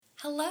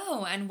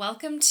Hello, and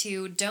welcome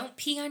to Don't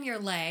Pee on Your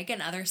Leg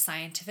and Other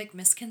Scientific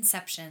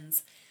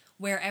Misconceptions,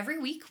 where every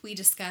week we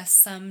discuss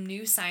some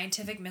new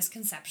scientific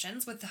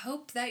misconceptions with the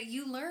hope that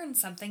you learn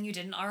something you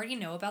didn't already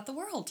know about the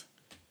world.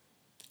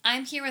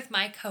 I'm here with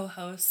my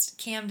co-host,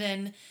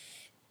 Camden,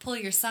 pull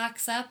your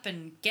socks up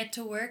and get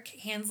to work,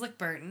 Hanslick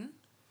Burton.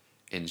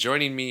 And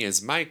joining me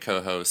is my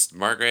co-host,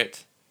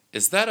 Margaret.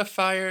 Is that a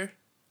fire?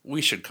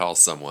 We should call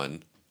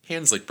someone.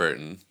 Hanslick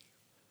Burton.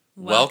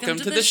 Welcome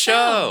to the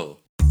show!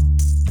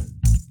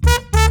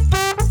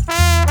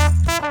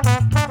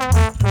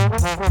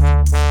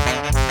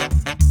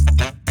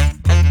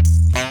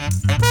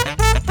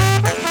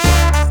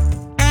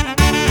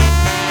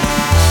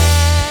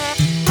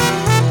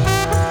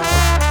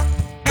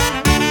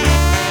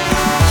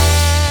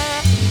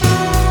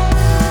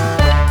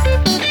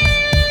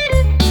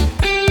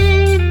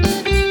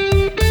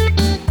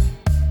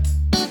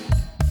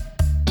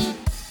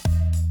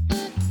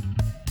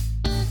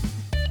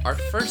 Our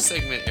first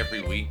segment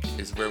every week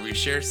is where we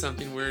share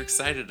something we're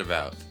excited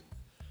about.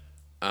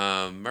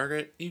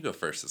 Margaret, you go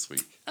first this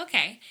week.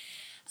 Okay.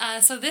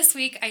 So this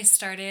week I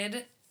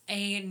started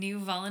a new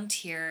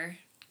volunteer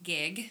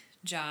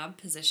job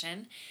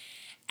position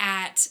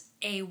at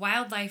a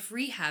wildlife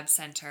rehab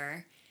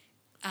center.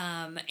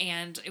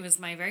 And it was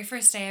my very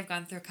first day. I've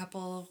gone through a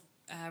couple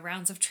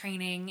rounds of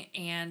training,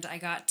 and I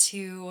got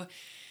to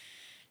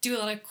do a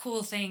lot of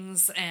cool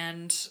things.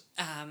 And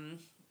I'm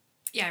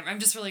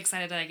just really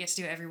excited that I get to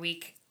do it every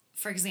week.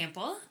 For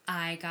example,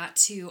 I got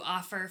to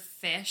offer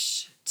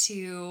fish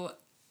to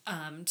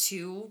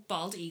two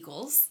bald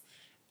eagles.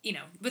 You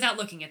know, without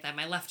looking at them,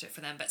 I left it for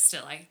them, but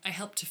still, I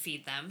helped to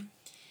feed them.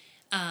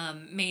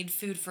 Made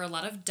food for a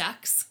lot of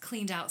ducks,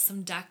 cleaned out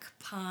some duck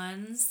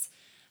ponds.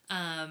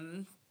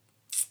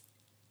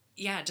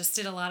 Just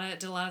did a lot of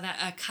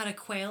that. Cut a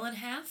quail in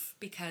half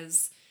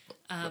because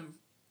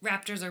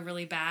raptors are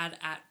really bad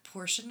at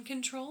portion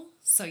control,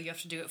 so you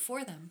have to do it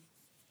for them.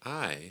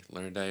 I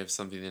learned I have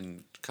something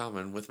in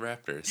common with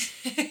raptors.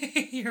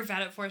 You're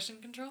bad at portion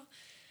control?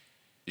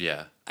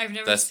 Yeah. I've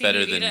never That's seen better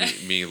you than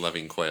eat me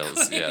loving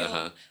quails. quail. Yeah.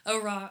 Huh? A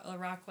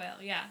raw quail,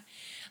 yeah.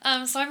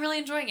 So I'm really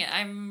enjoying it.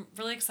 I'm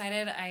really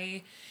excited.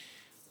 I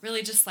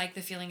really just like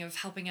the feeling of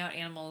helping out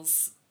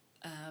animals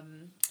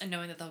and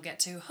knowing that they'll get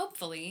to,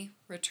 hopefully,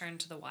 return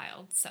to the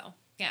wild. So,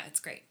 yeah, it's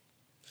great.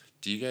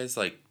 Do you guys,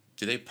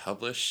 do they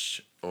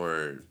publish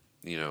or,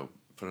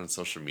 put on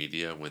social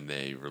media when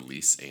they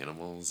release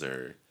animals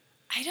or...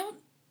 I don't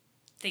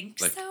think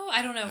so.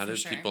 I don't know how for do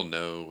sure. people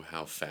know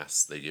how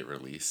fast they get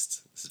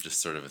released? Is it just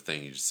sort of a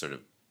thing you just sort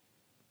of...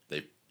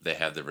 They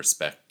have the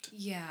respect.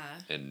 Yeah.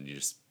 And you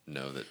just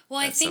know that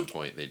some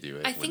point they do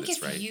it I when think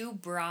it's right. if you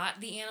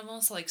brought the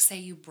animal, so say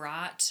you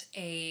brought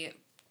a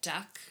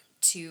duck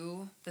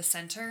to the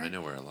center. I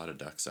know where a lot of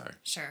ducks are.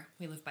 Sure,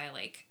 we live by a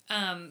lake.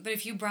 But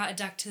if you brought a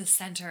duck to the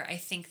center, I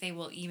think they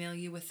will email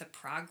you with the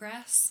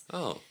progress.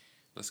 Oh,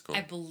 that's cool.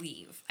 I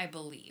believe.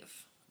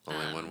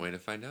 Only one way to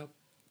find out?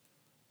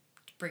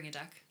 Bring a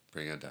duck.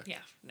 Bring a duck.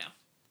 Yeah, no.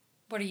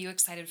 What are you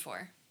excited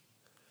for?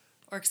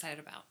 Or excited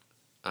about?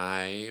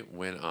 I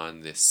went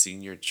on this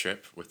senior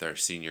trip with our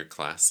senior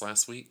class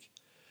last week.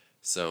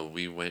 So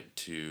we went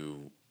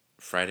to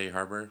Friday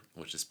Harbor,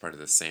 which is part of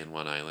the San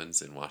Juan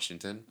Islands in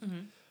Washington.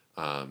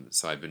 Mm-hmm.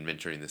 So I've been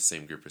mentoring the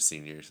same group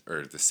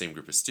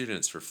of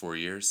students for 4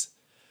 years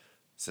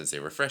since they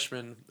were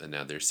freshmen, and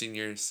now they're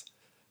seniors.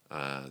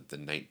 The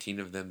 19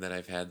 of them that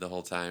I've had the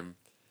whole time.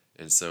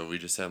 And so we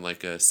just had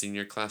a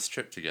senior class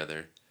trip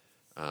together.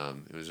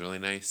 It was really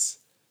nice.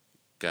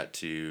 Got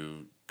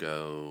to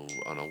go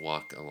on a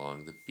walk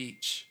along the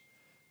beach.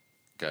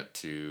 Got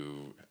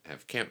to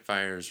have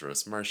campfires,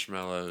 roast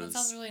marshmallows. That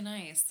sounds really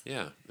nice.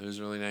 Yeah, it was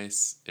really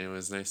nice. It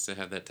was nice to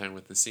have that time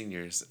with the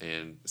seniors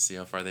and see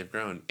how far they've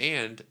grown.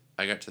 And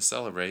I got to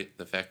celebrate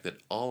the fact that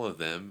all of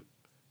them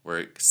were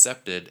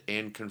accepted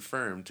and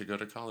confirmed to go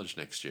to college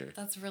next year.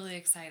 That's really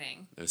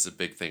exciting. It's a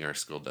big thing our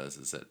school does,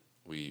 is that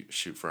we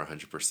shoot for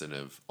 100%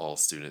 of all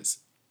students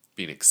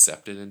being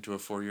accepted into a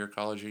 4-year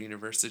college or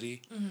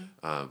university.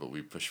 Mm-hmm. But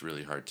we push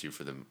really hard, too,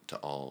 for them to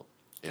all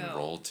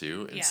enroll,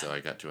 too. And so I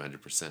got to 100%,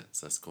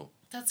 so that's cool.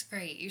 That's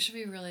great. You should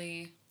be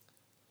really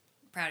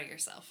proud of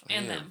yourself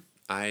and them.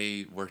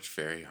 I worked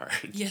very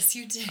hard. Yes,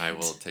 you did. I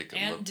will take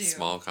a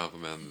small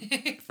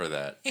compliment for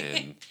that.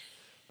 And,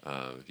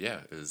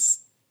 it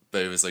was...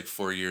 But it was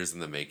 4 years in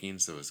the making,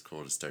 so it was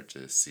cool to start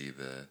to see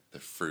the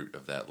fruit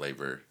of that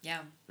labor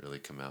really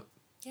come out.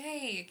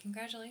 Yay,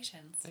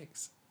 congratulations.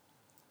 Thanks.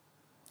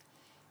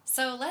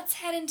 So let's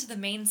head into the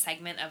main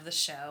segment of the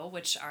show,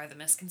 which are the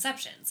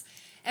misconceptions.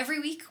 Every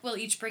week, we'll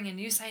each bring a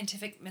new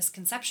scientific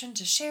misconception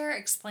to share,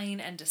 explain,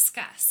 and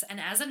discuss. And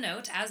as a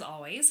note, as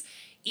always,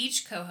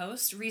 each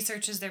co-host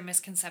researches their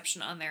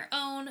misconception on their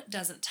own,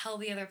 doesn't tell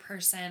the other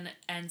person,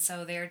 and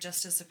so they're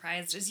just as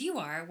surprised as you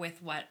are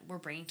with what we're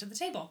bringing to the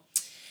table.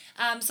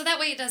 So that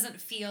way it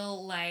doesn't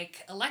feel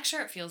like a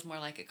lecture, it feels more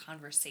like a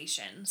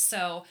conversation.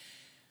 So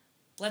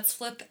let's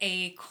flip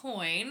a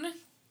coin.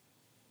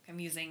 I'm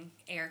using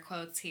air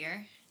quotes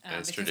here.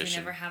 As because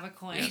tradition. we never have a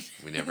coin. Yeah,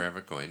 we never have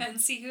a coin.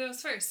 And see who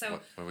goes first. So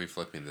what are we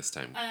flipping this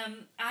time?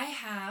 I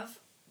have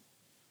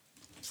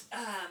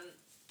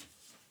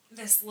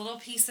this little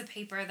piece of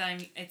paper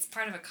that it's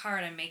part of a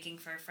card I'm making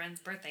for a friend's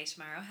birthday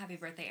tomorrow. Happy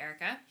birthday,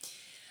 Erica.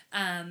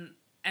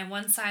 And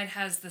one side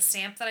has the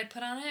stamp that I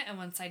put on it and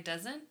one side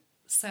doesn't.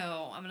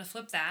 So I'm going to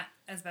flip that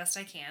as best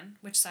I can.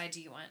 Which side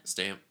do you want?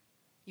 Stamp.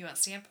 You want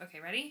stamp? Okay,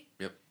 ready?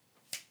 Yep.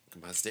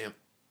 Come on, stamp.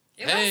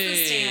 It was the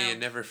stamp. It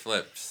never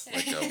flipped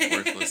like a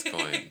worthless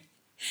coin.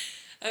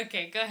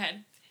 Okay, go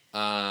ahead.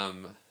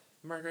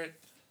 Margaret,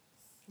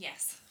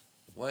 Yes.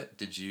 what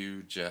did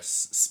you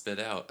just spit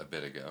out a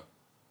bit ago?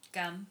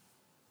 Gum.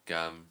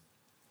 Gum.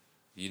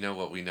 You know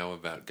what we know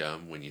about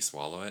gum when you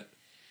swallow it?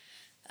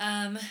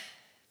 I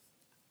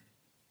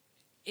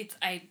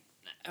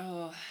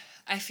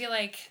feel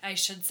like I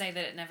should say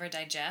that it never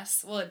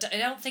digests. Well, I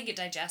don't think it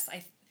digests.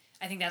 I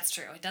think that's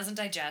true. It doesn't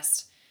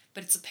digest,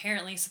 but it's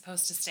apparently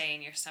supposed to stay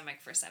in your stomach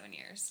for 7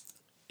 years.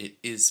 It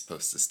is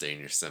supposed to stay in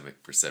your stomach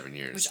for 7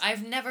 years. Which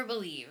I've never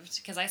believed,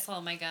 because I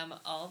swallow my gum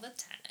all the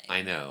time.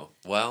 I know.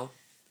 Well,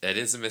 it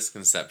is a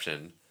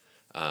misconception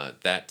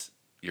that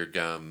your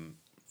gum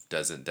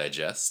doesn't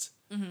digest,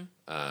 and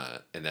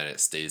that it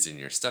stays in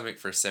your stomach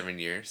for 7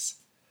 years.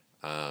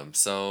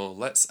 So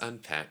let's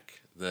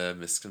unpack the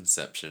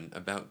misconception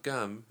about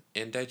gum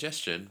and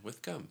digestion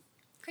with gum.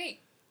 Great.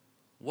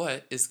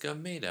 What is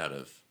gum made out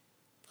of?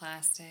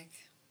 Plastic.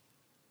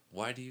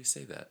 Why do you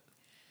say that?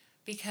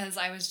 Because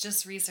I was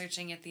just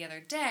researching it the other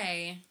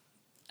day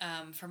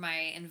for my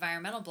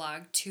environmental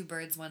blog, Two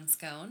Birds, One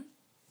Scone.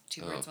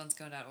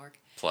 TwoBirdsOneScone.org.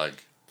 Plug.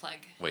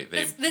 Wait,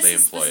 they employ us.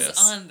 This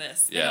is on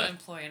this. They Yeah. don't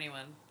employ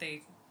anyone.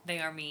 They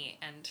are me,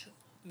 and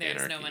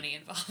there's Anarchy. no money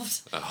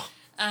involved. Oh.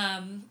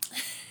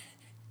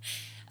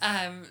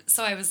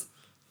 So I was,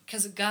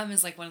 because gum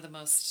is like one of the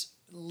most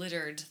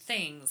littered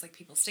things, like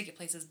people stick it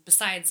places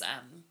besides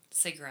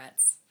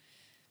cigarettes,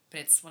 but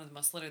it's one of the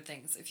most littered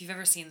things. If you've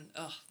ever seen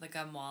the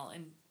gum wall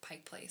in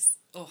Pike Place,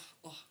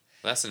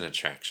 That's an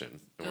attraction,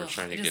 and we're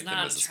trying to it get is them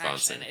not as a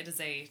attraction. sponsor. It is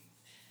a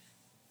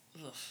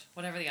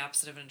whatever the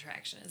opposite of an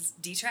attraction is.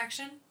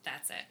 Detraction?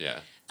 That's it. Yeah.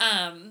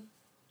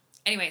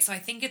 Anyway, so I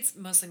think it's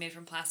mostly made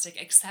from plastic,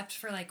 except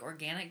for like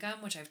organic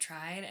gum, which I've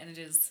tried, and it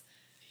is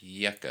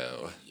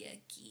Yucko.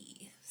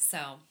 yucky.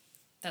 So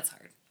that's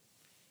hard.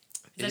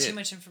 It Is that is. too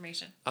much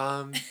information?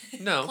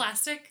 No.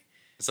 Plastic?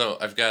 So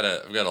I've got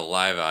a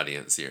live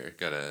audience here.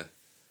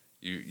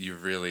 You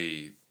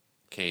really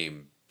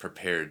came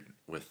prepared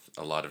with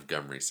a lot of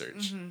gum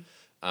research.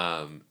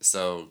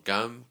 So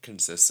gum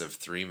consists of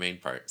three main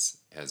parts.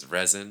 It has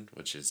resin,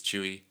 which is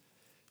chewy.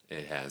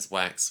 It has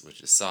wax,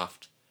 which is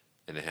soft,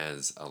 and it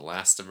has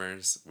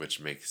elastomers, which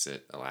makes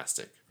it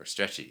elastic or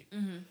stretchy.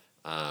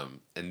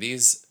 And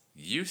these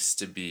used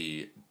to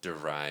be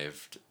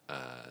derived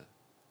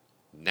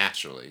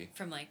naturally.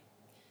 From like,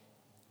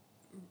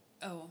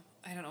 I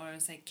don't know what I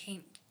would say.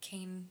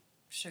 Cane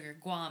sugar.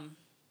 Guam.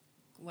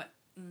 What?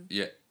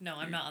 Yeah. No,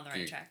 I'm not on the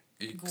right track.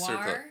 circle-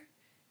 Guar?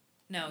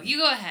 No, you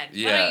go ahead.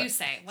 Yeah. Why don't you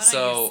say?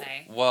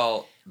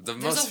 Well, the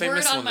There's most a word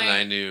famous on one that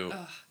I knew,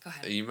 Oh, go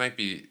ahead. you might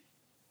be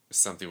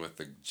something with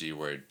the G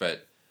word,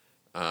 but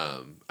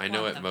I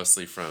know it them.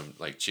 mostly from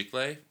like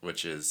chicle,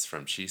 which is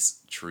from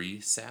tree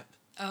sap.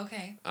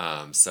 Okay.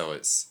 So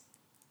it's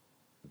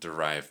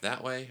derived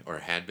that way, or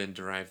had been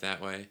derived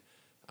that way,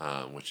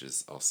 which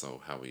is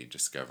also how we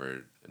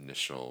discovered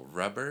initial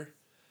rubber.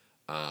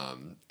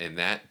 And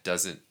that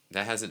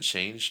hasn't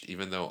changed,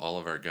 even though all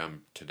of our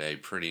gum today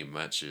pretty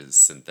much is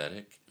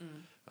synthetic.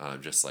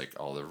 Just like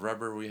all the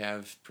rubber we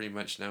have pretty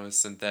much now is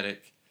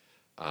synthetic.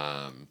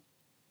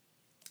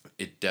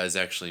 It does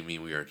actually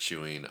mean we are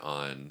chewing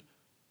on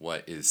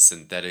what is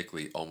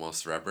synthetically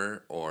almost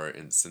rubber or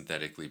in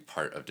synthetically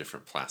part of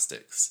different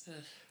plastics.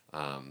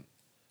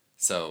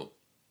 So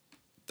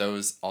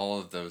all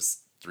of those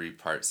three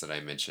parts that I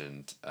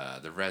mentioned,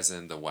 the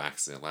resin, the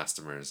wax, the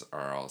elastomers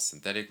are all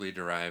synthetically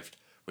derived,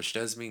 which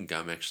does mean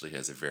gum actually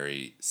has a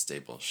very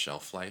stable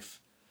shelf life.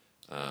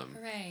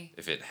 Hooray.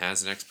 If it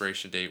has an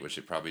expiration date, which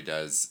it probably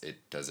does,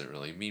 it doesn't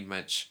really mean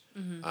much.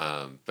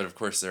 But of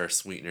course there are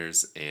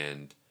sweeteners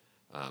and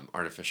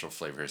artificial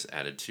flavors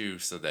added too,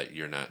 so that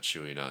you're not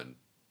chewing on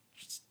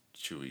just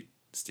chewy,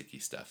 sticky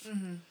stuff.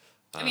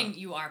 I mean,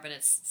 you are, but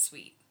it's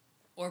sweet.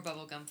 Or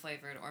bubblegum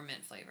flavored, or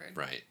mint flavored.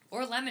 Right.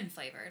 Or lemon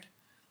flavored.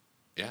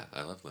 Yeah,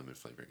 I love lemon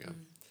flavored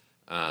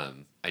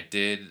gum. I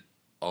did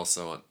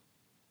also,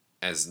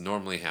 as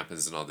normally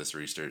happens in all this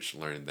research,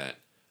 learn that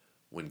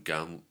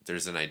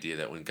there's an idea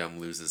that when gum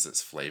loses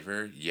its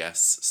flavor,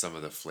 yes, some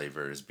of the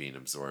flavor is being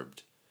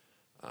absorbed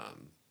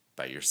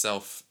by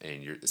yourself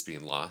and it's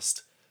being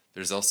lost.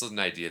 There's also an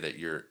idea that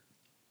your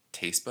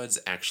taste buds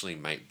actually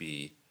might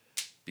be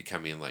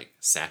becoming like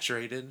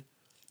saturated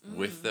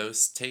with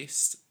those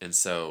tastes, and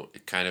so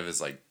it kind of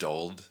is like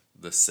dulled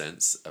the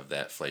sense of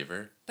that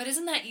flavor. But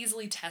isn't that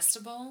easily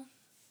testable?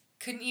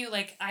 Couldn't you,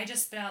 like, I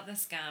just spit out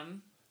this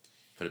gum.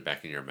 Put it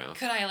back in your mouth.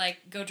 Could I,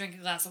 like, go drink a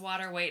glass of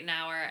water, wait an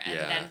hour, and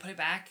then put it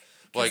back?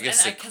 Well, I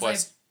guess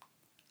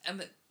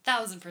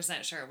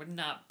 1,000% sure it would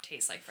not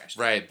taste like fresh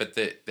gum. Right, but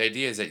the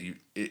idea is that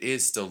it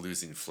is still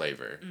losing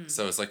flavor.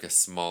 So it's like a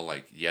small,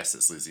 like, yes,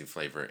 it's losing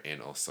flavor,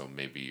 and also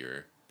maybe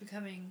you're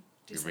Becoming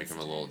become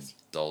a little desensitized.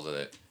 dull to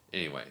it.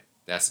 Anyway,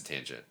 that's a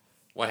tangent.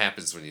 What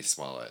happens when you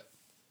swallow it?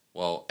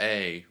 Well,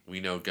 we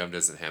know gum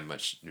doesn't have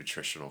much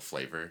nutritional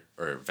flavor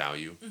or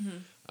value.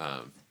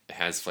 It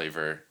has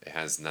flavor. It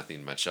has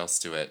nothing much else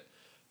to it.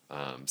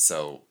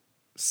 So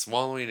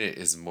swallowing it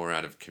is more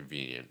out of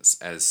convenience.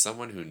 As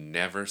someone who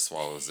never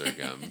swallows their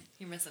gum,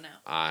 You're missing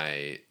out.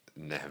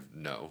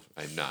 no,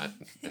 I'm not.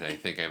 And I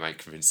think I might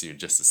convince you in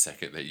just a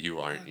second that you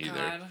aren't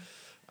either.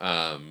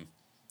 God.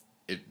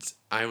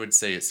 I would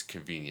say it's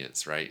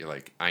convenience, right? You're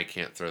like, I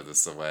can't throw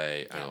this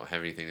away. I Yeah. don't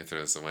have anything to throw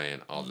this away,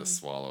 and I'll just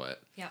swallow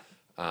it. Yeah.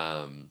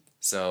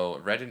 So I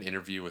read an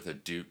interview with a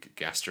Duke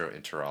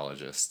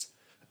gastroenterologist,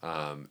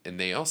 and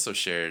they also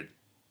shared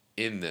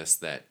in this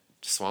that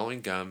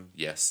swallowing gum,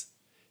 yes,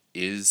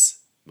 is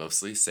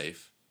mostly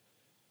safe,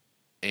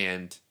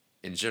 and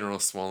in general,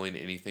 swallowing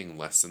anything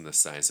less than the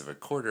size of a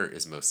quarter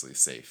is mostly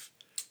safe.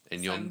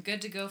 And So I'm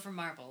good to go for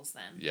marbles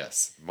then.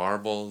 Yes,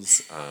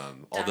 marbles,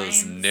 all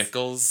those Dimes.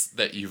 nickels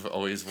that you've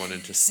always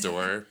wanted to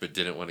store but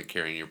didn't want to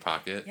carry in your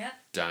pocket. Yeah.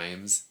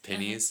 Dimes,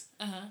 pennies,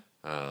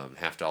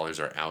 $50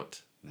 are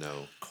out.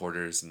 No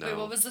quarters. No. Wait,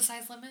 what was the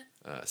size limit?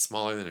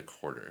 Smaller than a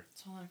quarter.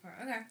 Smaller than a quarter.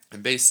 Okay.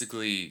 And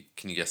basically,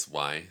 can you guess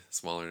why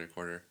smaller than a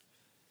quarter?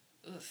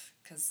 Oof,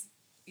 because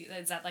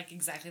is that like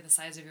exactly the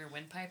size of your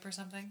windpipe or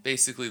something?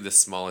 Basically, the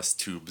smallest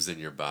tubes in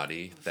your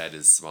body that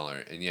is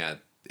smaller, and yeah,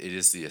 it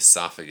is the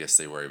esophagus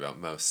they worry about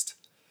most.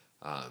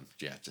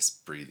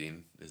 Just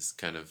breathing is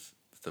kind of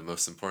the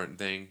most important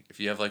thing. If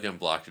you have like a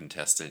blocked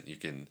intestine, you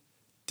can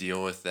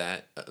deal with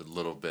that a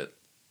little bit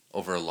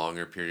over a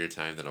longer period of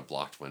time than a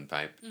blocked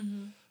windpipe.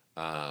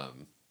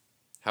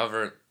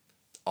 However,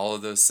 all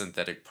of those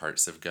synthetic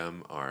parts of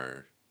gum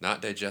are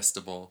not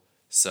digestible,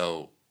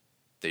 so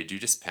they do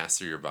just pass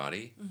through your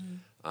body.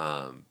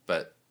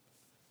 But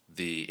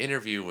the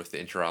interview with the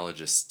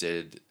enterologist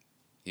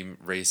he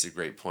raised a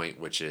great point,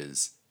 which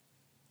is,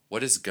 what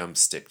does gum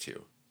stick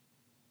to?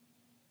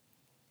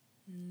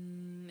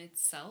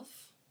 Itself?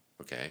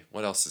 Okay,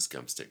 what else does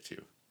gum stick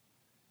to?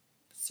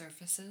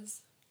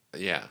 Surfaces?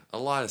 Yeah, a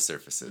lot of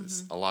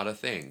surfaces, a lot of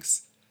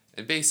things.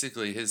 And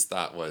basically his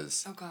thought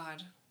was, Oh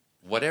God.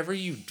 whatever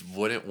you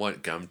wouldn't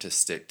want gum to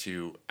stick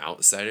to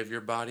outside of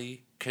your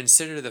body,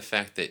 consider the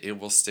fact that it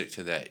will stick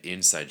to that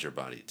inside your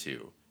body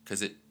too,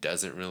 because it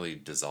doesn't really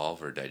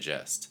dissolve or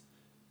digest.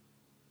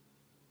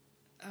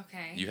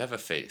 Okay. You have a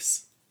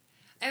face.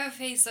 I have a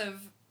face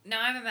of...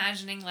 Now I'm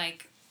imagining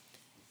like...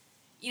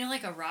 You know,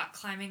 like a rock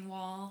climbing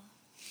wall?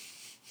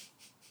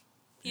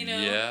 You know?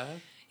 Yeah.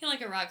 You know,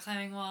 like a rock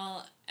climbing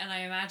wall, and I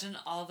imagine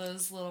all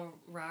those little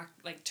rock,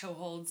 like toe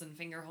holds and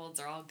finger holds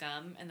are all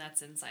gum, and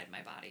that's inside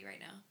my body right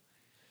now.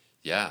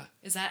 Yeah.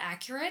 Is that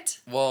accurate?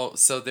 Well,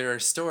 so there are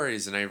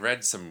stories, and I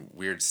read some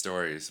weird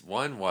stories.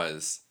 One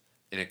was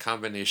in a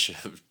combination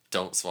of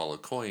don't swallow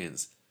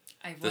coins.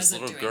 I wasn't This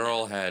little doing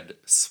girl that. had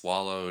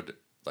swallowed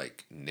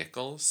like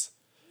nickels,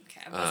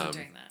 Okay, I wasn't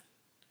doing that.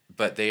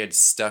 but they had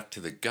stuck to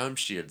the gum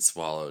she had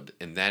swallowed,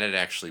 and that had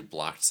actually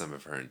blocked some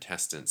of her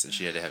intestines, and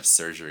she had to have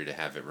surgery to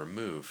have it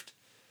removed.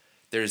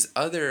 There's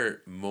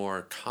other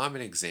more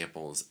common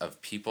examples of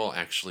people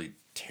actually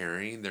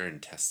tearing their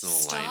intestinal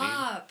lining.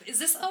 Stop! Is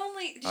this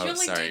only... Did you only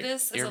sorry. do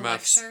this as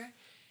Earmuffs. a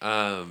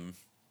lecture?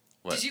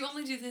 What? Did you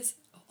only do this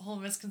whole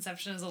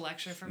misconception as a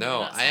lecture for me?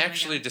 No, not I swallowing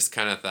actually gum? just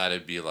kind of thought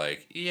it'd be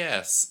like,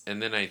 yes,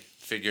 and then I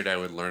figured I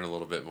would learn a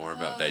little bit more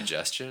about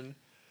digestion.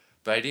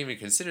 But I didn't even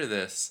consider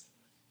this.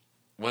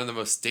 One of the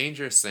most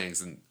dangerous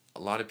things, and a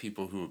lot of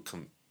people who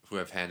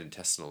have had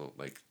intestinal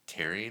like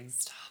tearing,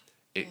 Stop.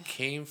 it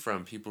came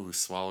from people who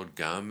swallowed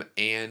gum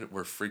and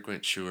were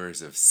frequent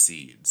chewers of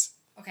seeds.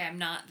 Okay, I'm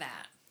not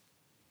that.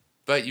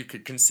 But you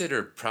could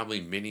consider probably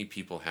many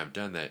people have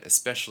done that,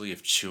 especially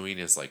if chewing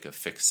is like a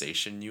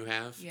fixation you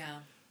have. Yeah.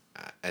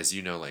 As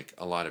you know, like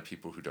a lot of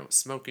people who don't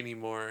smoke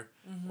anymore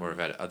or have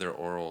had other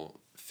oral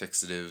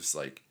fixatives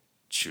like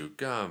chew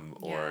gum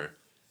or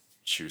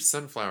chew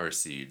sunflower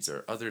seeds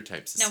or other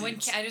types of Now,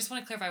 seeds. I just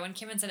want to clarify, when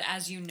Kim said,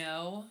 as you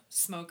know,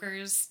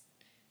 smokers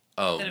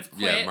Oh, that have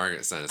quit. yeah,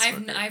 Margaret's not a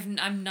smoker.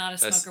 I'm not a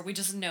That's- smoker. We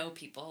just know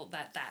people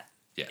that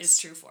Yes. is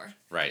true for.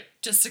 Right.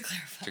 Just to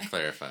clarify. To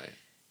clarify.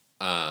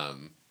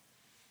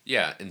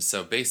 Yeah, and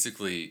so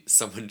basically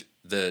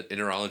the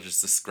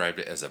enterologist described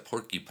it as a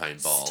porcupine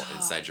ball Stop.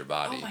 inside your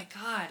body. Oh my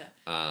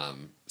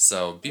God.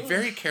 So be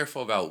very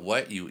careful about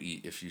what you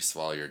eat if you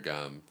swallow your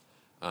gum.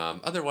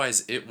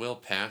 Otherwise, it will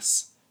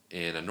pass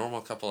in a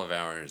normal couple of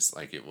hours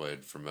like it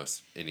would for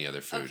most any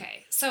other food.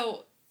 Okay,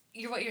 so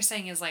what you're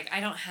saying is like I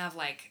don't have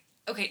like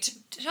okay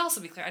to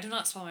also be clear, I do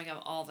not swallow my gum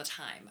all the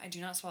time. I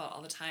do not swallow it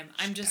all the time.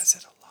 I'm just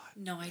Does it a lot.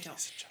 no, I ladies don't.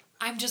 and gentlemen.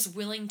 I'm just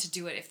willing to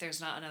do it if there's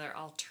not another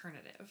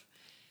alternative.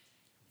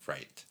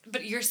 Right.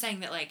 But you're saying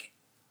that like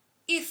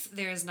if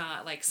there's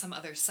not like some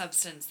other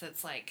substance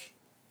that's like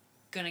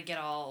gonna get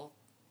all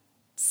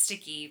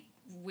sticky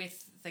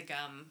with the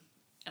gum,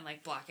 and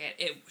like block it,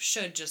 it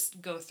should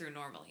just go through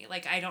normally.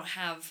 Like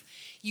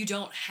you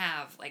don't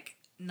have like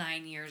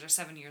 9 years or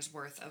 7 years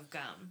worth of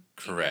gum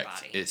Correct. in your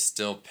body. It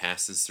still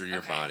passes through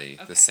your body.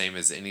 Okay. The same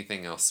as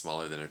anything else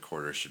smaller than a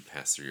quarter should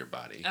pass through your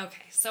body.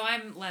 Okay, so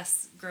I'm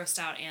less grossed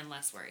out and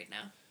less worried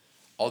now.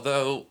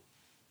 Although,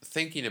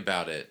 thinking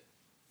about it,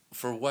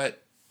 for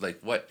what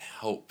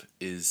help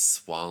is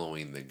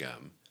swallowing the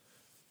gum?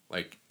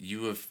 Like,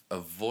 you have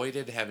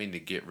avoided having to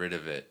get rid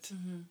of it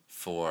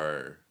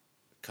for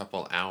a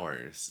couple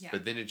hours,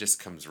 but then it just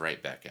comes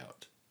right back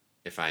out,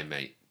 if I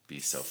might be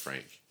so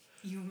frank.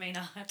 You may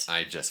not.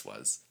 I just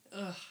was.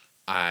 Ugh.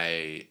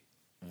 I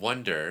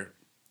wonder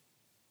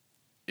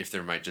if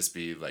there might just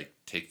be, like,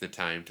 take the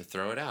time to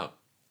throw it out.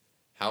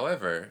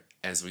 However,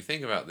 as we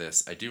think about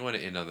this, I do want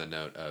to end on the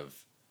note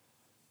of,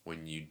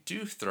 when you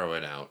do throw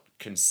it out,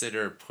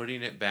 consider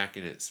putting it back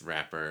in its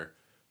wrapper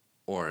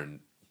or in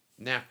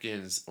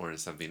napkins or in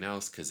something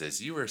else, because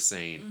as you were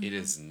saying, it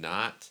is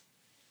not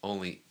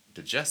only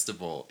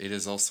digestible, it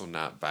is also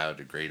not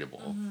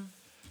biodegradable.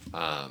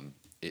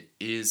 It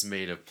is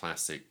made of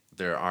plastic.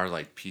 There are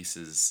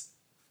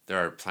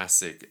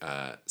plastic,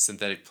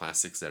 synthetic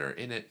plastics that are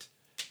in it.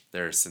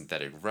 There are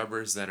synthetic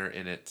rubbers that are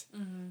in it.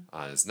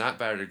 It's not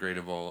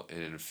biodegradable,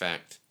 and in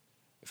fact,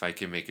 if I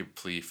can make a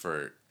plea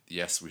for,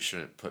 yes, we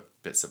shouldn't put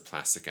bits of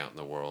plastic out in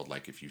the world,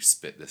 like if you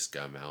spit this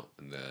gum out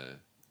in the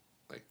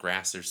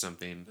grass or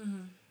something.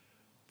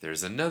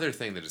 There's another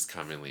thing that is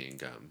commonly in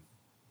gum.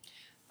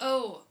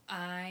 Oh,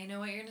 I know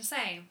what you're going to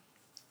say.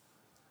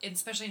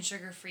 Especially in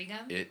sugar-free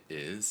gum. It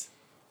is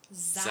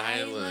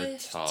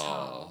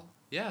xylitol.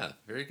 Yeah,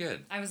 very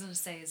good. I was going to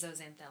say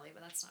zooxanthellae,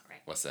 but that's not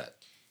right. What's that?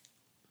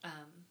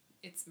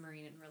 It's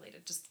marine and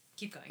related. Just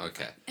keep going.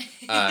 Okay.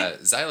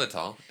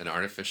 Xylitol, an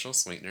artificial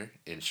sweetener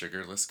in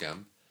sugarless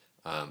gum.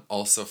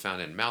 Also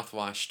found in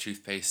mouthwash,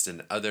 toothpaste,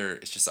 and other.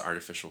 It's just an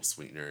artificial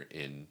sweetener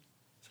in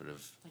sort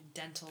of like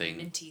dental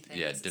minty things.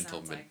 Yeah,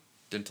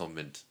 dental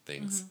mint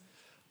things.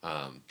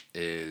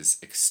 Is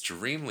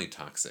extremely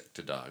toxic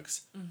to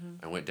dogs.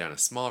 I went down a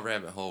small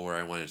rabbit hole where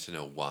I wanted to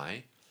know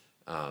why.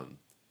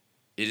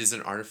 It is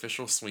an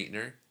artificial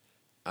sweetener.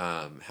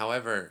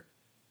 However,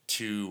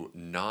 to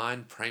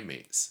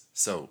non-primates,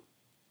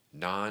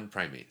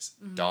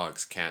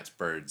 dogs, cats,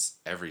 birds,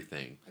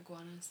 everything.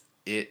 Iguanas.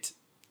 It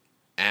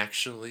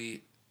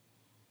actually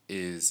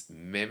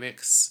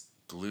mimics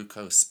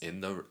glucose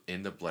in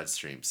the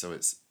bloodstream, so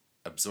it's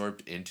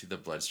absorbed into the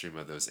bloodstream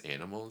of those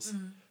animals.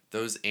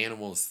 Those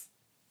animals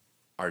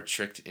are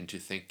tricked into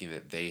thinking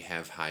that they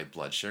have high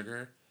blood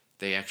sugar.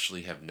 They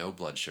actually have no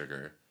blood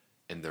sugar,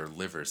 and their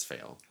livers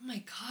fail. Oh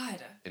my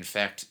God. In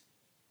fact,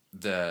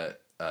 the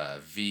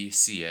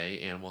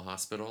VCA Animal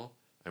Hospital,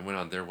 I went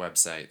on their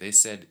website, they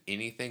said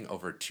anything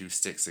over 2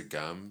 sticks of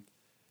gum,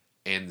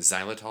 and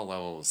xylitol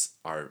levels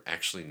are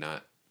actually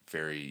not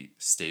very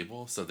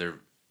stable, so they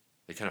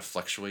kind of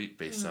fluctuate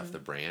based off the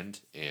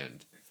brand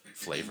and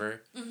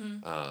flavor.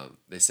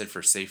 They said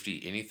for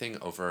safety, anything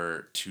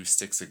over 2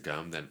 sticks of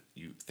gum that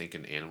you think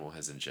an animal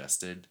has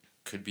ingested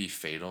could be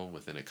fatal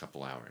within a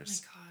couple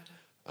hours. Oh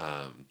my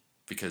God.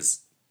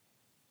 Because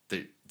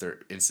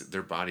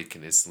their body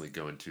can instantly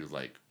go into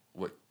like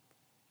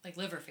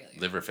liver failure.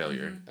 Liver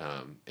failure,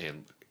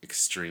 and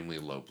extremely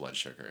low blood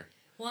sugar.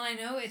 Well, I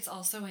know it's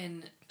also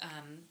in.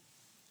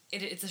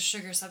 It's a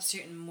sugar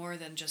substitute in more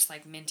than just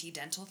like minty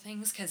dental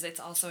things, because it's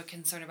also a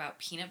concern about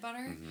peanut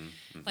butter.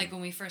 Like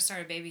when we first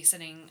started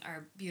babysitting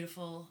our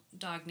beautiful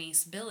dog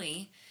niece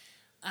Billy,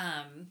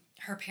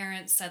 her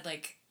parents said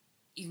like,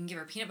 you can give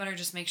her peanut butter,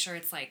 just make sure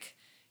it's like,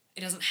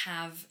 it doesn't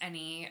have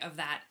any of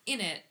that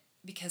in it,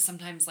 because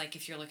sometimes like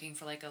if you're looking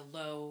for like a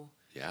low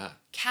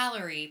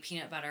calorie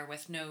peanut butter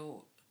with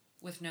no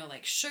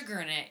like sugar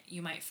in it,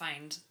 you might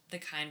find the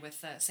kind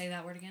with the, say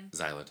that word again?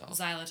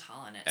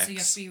 Xylitol in it. So you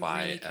have to be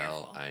really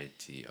careful.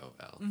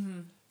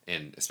 Xylitol.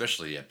 And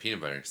especially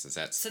peanut butter, since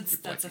that's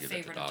a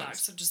favorite of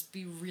dogs. So just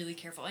be really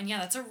careful. And yeah,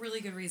 that's a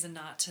really good reason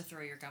not to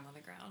throw your gum on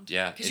the ground.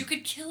 Yeah. Because you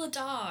could kill a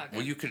dog.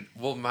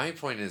 Well, my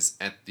point is,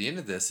 at the end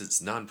of this,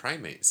 it's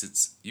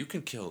non-primates. You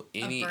can kill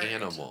any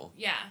animal.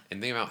 Yeah.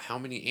 And think about how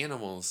many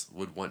animals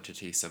would want to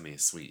taste something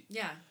sweet.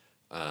 Yeah.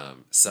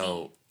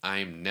 So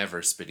I'm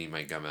never spitting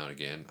my gum out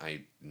again.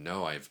 I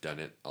know I've done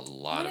it a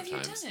lot of times.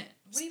 What have you done it?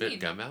 What do you mean? Spit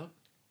gum out?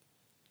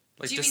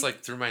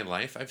 Like through my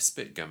life, I've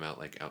spit gum out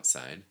like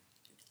outside.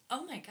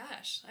 Oh my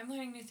gosh, I'm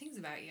learning new things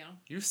about you.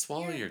 You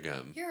swallow your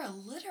gum. You're a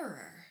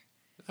litterer.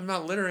 I'm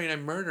not littering,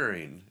 I'm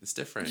murdering. It's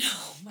different.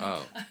 Oh my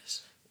gosh.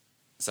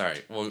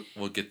 Sorry,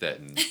 we'll get that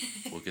in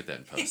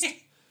post.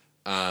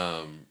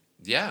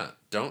 Yeah,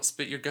 don't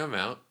spit your gum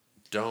out.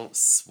 Don't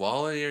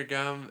swallow your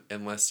gum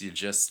unless you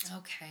just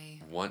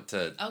want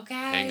to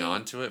hang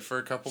on to it for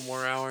a couple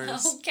more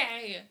hours.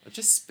 Okay.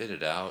 Just spit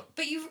it out.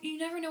 But you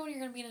never know when you're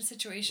going to be in a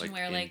situation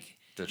where like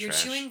you're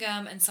chewing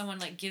gum and someone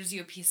like gives you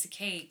a piece of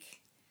cake.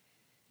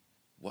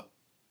 What?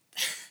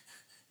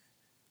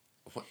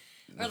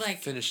 Or like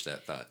finish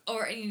that thought.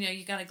 Or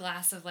you got a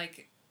glass of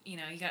like, you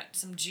got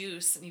some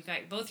juice and you've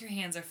got both your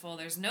hands are full.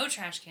 There's no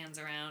trash cans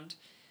around.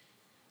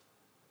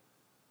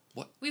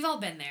 What? We've all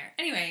been there.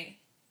 Anyway,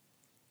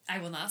 I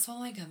will not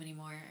swallow my gum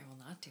anymore. I will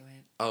not do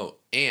it. Oh,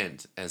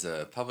 and as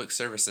a public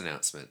service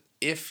announcement,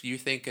 if you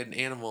think an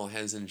animal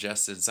has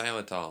ingested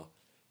xylitol,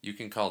 you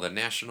can call the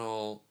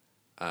national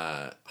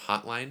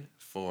hotline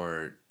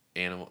for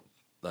animal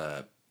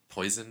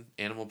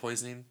animal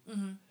poisoning.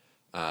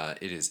 Mm-hmm.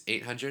 It is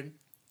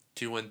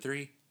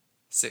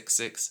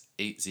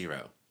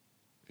 800-213-6680.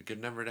 A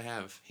good number to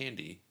have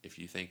handy if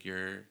you think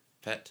your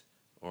pet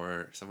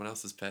or someone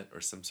else's pet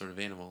or some sort of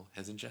animal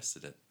has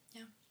ingested it.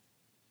 Yeah.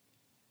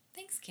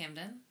 Thanks,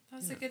 Camden. That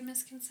was a good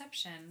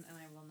misconception, and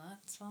I will not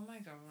swallow my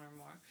gum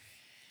anymore.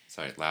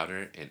 Sorry,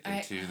 louder and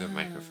into the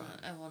microphone.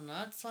 I will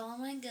not swallow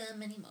my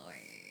gum anymore.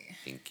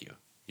 Thank you.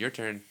 Your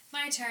turn.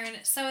 My turn.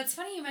 So it's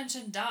funny you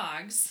mentioned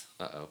dogs.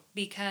 Uh-oh.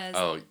 Because...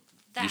 Oh,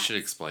 you should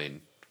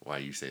explain why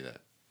you say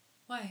that.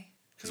 Why?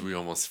 Because we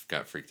almost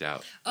got freaked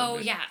out. Oh,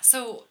 yeah.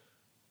 So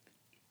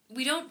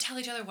we don't tell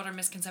each other what our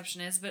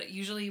misconception is, but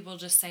usually we'll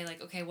just say,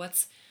 like, okay,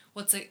 what's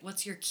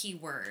your key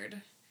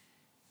word?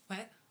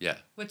 What? Yeah.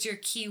 What's your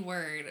key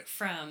word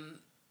from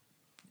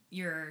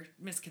your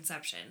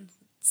misconception?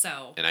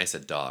 So. And I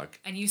said dog.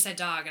 And you said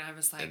dog, and I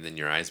was like. And then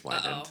your eyes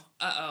widened.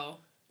 Uh-oh.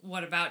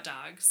 What about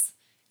dogs?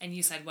 And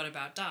you said, what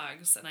about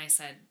dogs? And I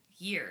said,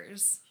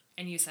 years.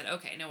 And you said,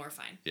 okay, no, we're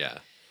fine. Yeah.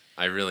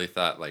 I really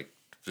thought, like,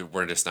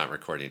 we're just not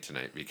recording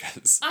tonight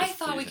because... I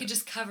thought we could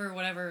just cover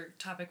whatever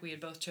topic we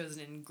had both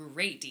chosen in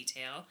great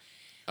detail.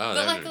 Oh,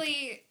 but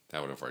luckily...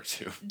 That would have worked,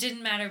 too.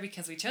 Didn't matter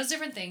because we chose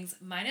different things.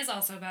 Mine is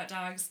also about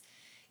dogs.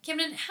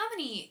 Camden, how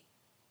many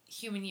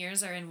human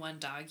years are in one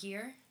dog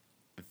year?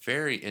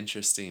 Very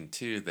interesting,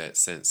 too, that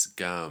since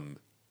gum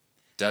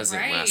doesn't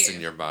last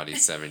in your body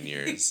 7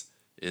 years,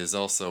 is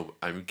also,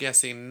 I'm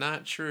guessing,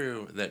 not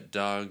true that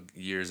dog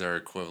years are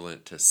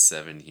equivalent to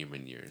 7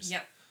 human years.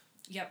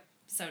 Yep.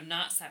 So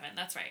not 7.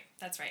 That's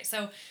right.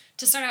 So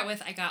to start out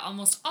with, I got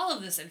almost all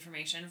of this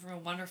information from a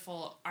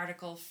wonderful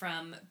article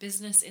from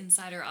Business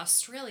Insider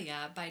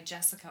Australia by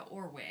Jessica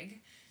Orwig.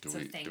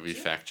 Did we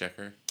fact check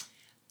her?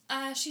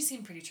 She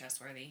seemed pretty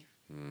trustworthy.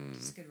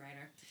 She's a good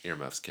writer.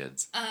 Earmuffs,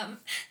 kids.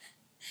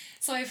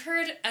 So I've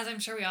heard, as I'm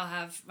sure we all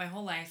have my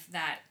whole life,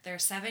 that there are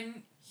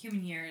 7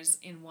 human years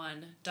in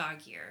one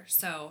dog year.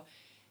 So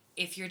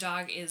if your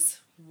dog is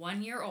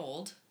 1 year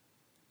old,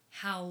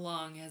 how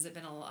long has it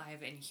been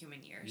alive in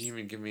human years? You didn't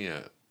even give me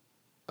a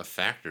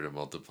factor to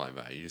multiply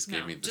by. You just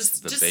gave me the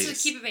just base. To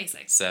keep it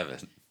basic.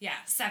 7. Yeah,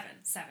 7.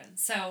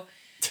 So,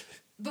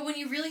 but when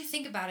you really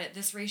think about it,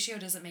 this ratio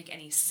doesn't make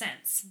any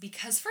sense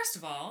because, first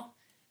of all,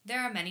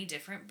 there are many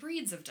different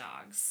breeds of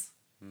dogs.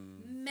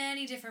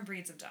 Many different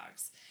breeds of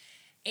dogs.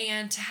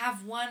 And to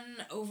have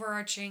one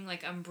overarching,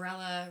 like,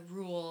 umbrella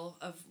rule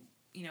of,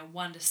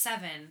 1 to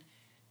 7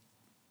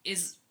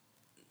 is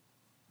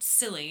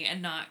silly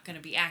and not going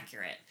to be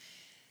accurate.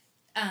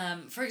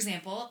 For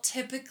example,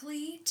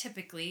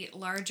 typically,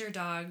 larger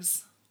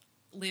dogs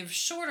live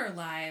shorter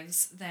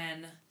lives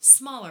than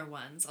smaller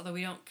ones, although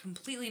we don't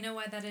completely know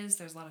why that is.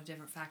 There's a lot of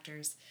different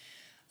factors.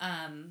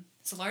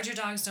 So larger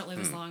dogs don't live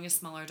as long as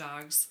smaller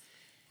dogs.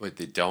 Wait,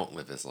 they don't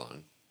live as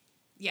long?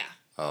 Yeah.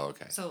 Oh,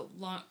 okay. So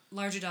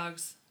larger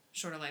dogs,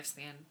 shorter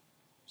lifespan.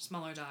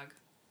 Smaller dog,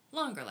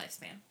 longer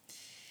lifespan.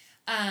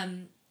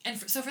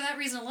 So for that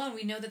reason alone,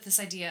 we know that this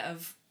idea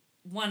of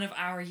one of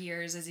our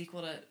years is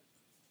equal to...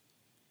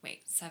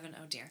 Wait, 7,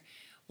 oh dear.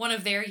 One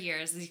of their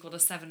years is equal to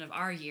 7 of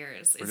our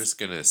years. We're just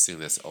going to assume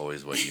that's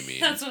always what you mean.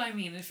 That's what I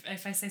mean.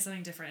 If I say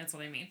something different, that's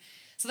what I mean.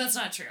 So that's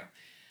not true.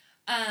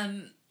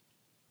 Another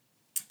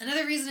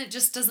reason it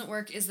just doesn't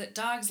work is that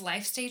dogs'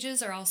 life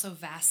stages are also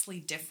vastly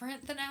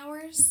different than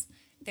ours.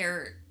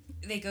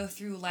 They go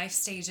through life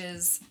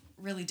stages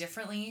really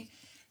differently.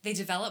 They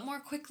develop more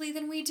quickly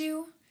than we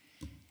do.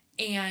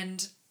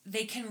 And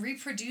they can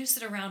reproduce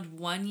at around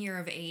 1 year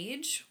of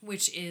age,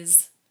 which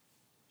is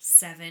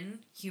 7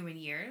 human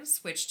years,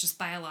 which just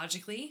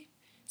biologically,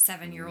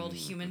 7-year-old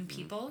human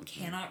people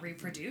cannot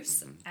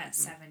reproduce at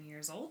 7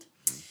 years old.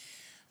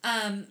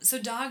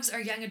 So dogs are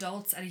young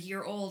adults at a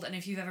year old, and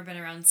if you've ever been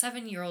around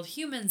 7-year-old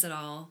humans at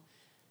all,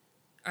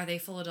 are they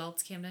full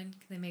adults, Camden?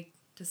 Can they make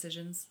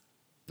decisions?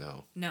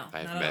 No.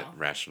 I've met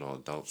rational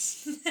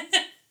adults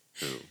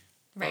who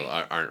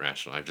right. aren't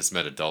rational. I've just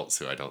met adults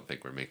who I don't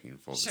think were making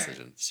full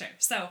decisions. Sure.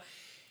 So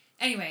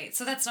anyway,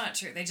 so that's not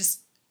true.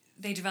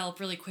 They develop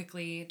really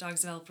quickly.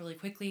 Dogs develop really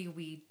quickly.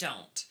 We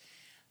don't.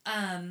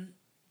 And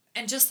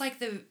just like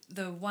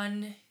the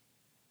 1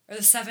 or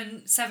the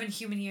 7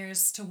 human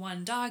years to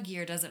 1 dog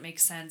year doesn't make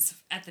sense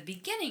at the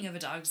beginning of a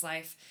dog's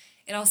life,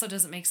 it also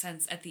doesn't make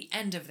sense at the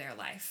end of their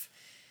life.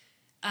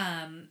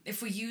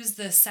 If we use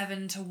the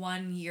 7 to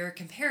 1 year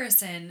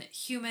comparison,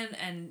 human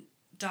and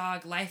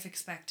dog life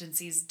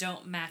expectancies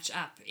don't match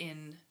up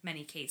in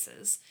many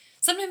cases.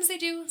 Sometimes they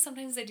do,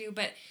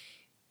 but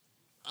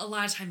a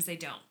lot of times they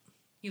don't.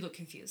 You look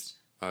confused.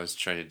 I was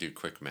trying to do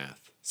quick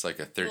math. It's like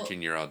a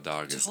 13-year-old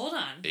dog is hold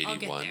on.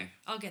 81.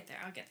 I'll get there.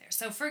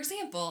 So, for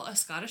example, a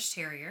Scottish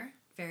Terrier,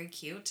 very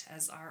cute,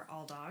 as are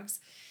all dogs,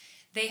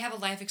 they have a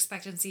life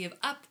expectancy of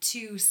up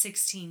to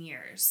 16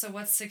 years. So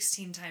what's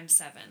 16 times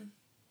 7?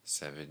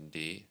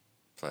 70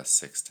 plus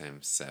 6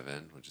 times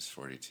 7, which is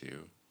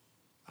 42.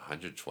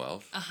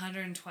 112?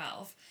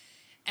 112.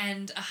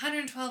 And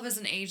 112 is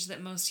an age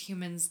that most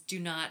humans do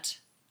not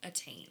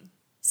attain.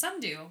 Some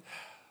do.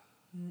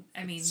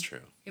 I mean, it's true.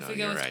 If No, we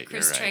go with right,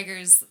 Chris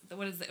Traeger's,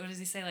 what does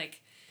he say?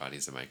 Like,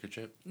 body's a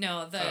microchip?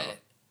 No,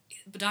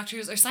 the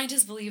doctors or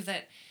scientists believe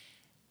that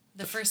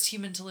the first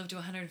human to live to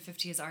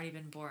 150 has already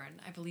been born.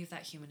 I believe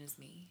that human is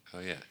me. Oh,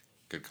 yeah.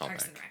 Good callback.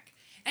 Parks and Rec.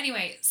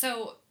 Anyway,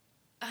 so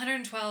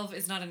 112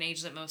 is not an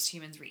age that most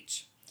humans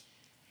reach.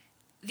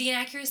 The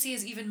inaccuracy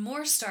is even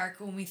more stark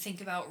when we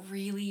think about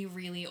really,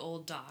 really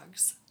old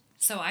dogs.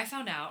 So I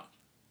found out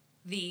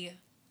the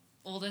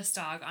oldest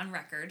dog on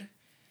record.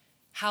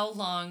 How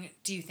long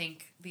do you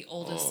think the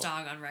oldest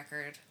dog on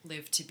record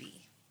lived to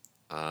be?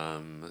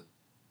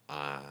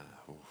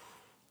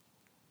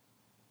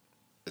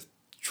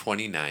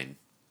 29.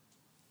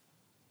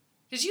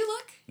 Did you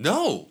look?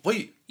 No,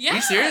 wait. Yeah. Are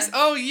you serious?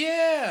 Oh,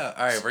 yeah.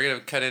 All right, we're going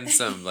to cut in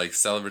some like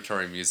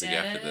celebratory music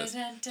after this.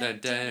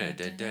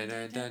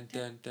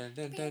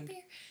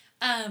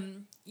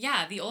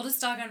 Yeah, the oldest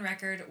dog on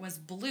record was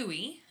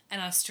Bluey, an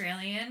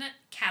Australian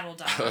cattle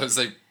dog. I was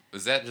like,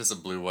 was that just a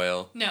blue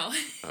whale? No.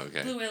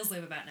 Okay. Blue whales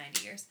live about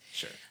 90 years.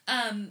 Sure.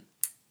 An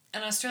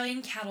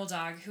Australian cattle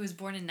dog who was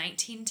born in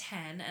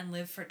 1910 and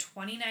lived for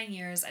 29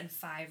 years and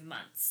 5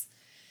 months.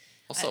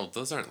 Also,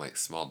 those aren't like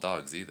small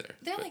dogs either.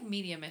 They're like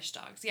medium-ish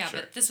dogs. Yeah,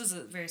 sure. But this was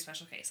a very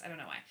special case. I don't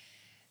know why.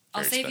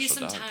 I'll save you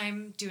some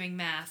time doing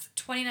math.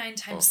 29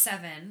 times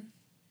 7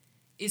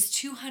 is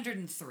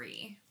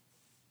 203,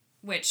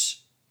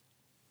 which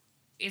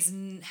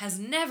has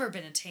never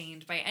been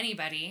attained by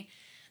anybody.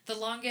 The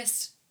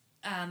longest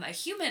a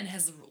human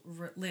has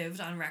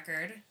lived on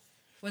record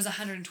was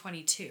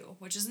 122,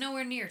 which is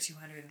nowhere near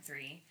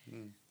 203.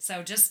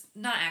 So just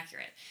not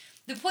accurate.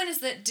 The point is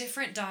that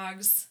different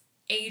dogs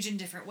age in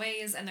different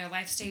ways and their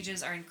life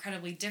stages are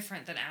incredibly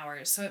different than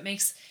ours. So it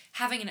makes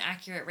having an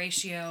accurate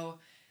ratio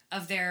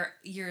of their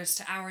years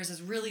to ours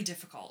is really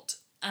difficult.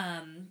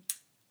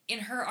 In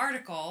her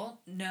article,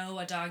 No,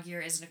 a Dog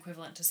Year Isn't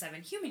Equivalent to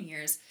 7 Human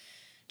Years,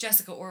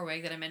 Jessica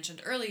Orwig, that I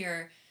mentioned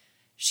earlier,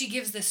 she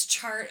gives this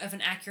chart of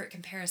an accurate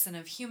comparison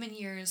of human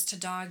years to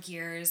dog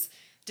years,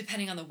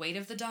 depending on the weight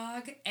of the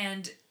dog,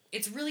 and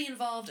it's really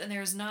involved, and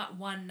there's not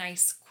one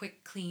nice,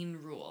 quick, clean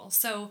rule.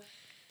 So,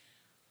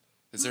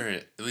 is there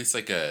at least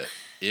like a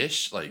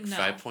ish, like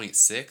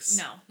 5.6?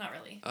 No, not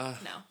really.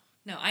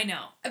 No, I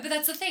know. But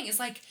that's the thing, is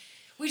like,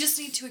 we just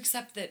need to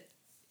accept that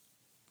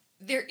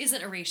there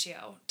isn't a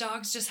ratio.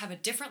 Dogs just have a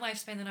different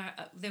lifespan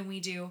than we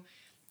do.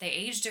 They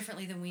age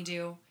differently than we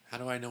do. How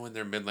do I know when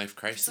their midlife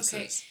crisis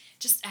is?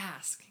 Just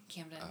ask,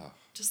 Camden.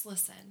 Just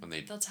listen.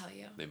 They'll tell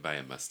you. They buy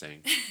a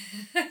Mustang.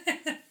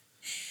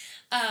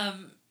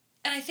 And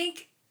I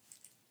think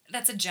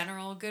that's a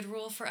general good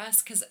rule for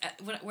us, because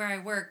where I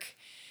work,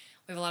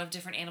 we have a lot of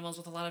different animals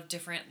with a lot of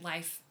different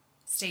life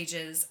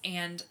stages,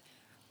 and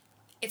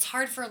it's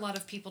hard for a lot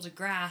of people to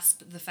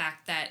grasp the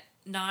fact that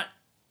not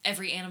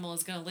every animal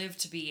is going to live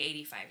to be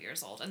 85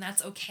 years old, and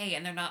that's okay,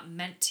 and they're not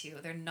meant to.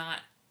 They're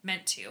not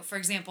meant to. For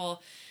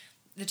example,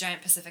 the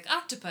giant Pacific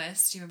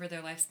octopus, do you remember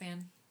their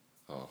lifespan?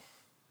 Oh.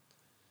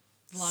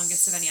 The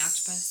longest of any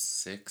octopus?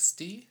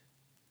 60?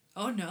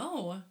 Oh,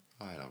 no.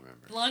 Oh, I don't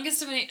remember. The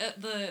longest of any,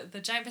 the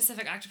giant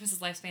Pacific octopus's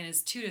lifespan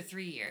is 2 to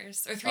 3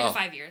 years. Or 3 to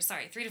 5 years.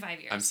 Sorry, 3 to 5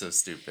 years. I'm so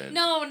stupid.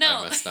 No. I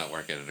must not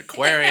work at an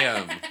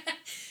aquarium.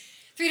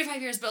 3 to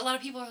 5 years, but a lot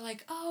of people are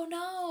like, oh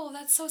no,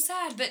 that's so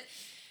sad. But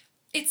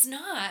it's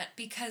not,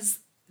 because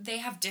they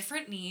have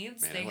different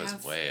needs. Man, I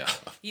was way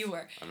off. You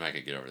were. I'm not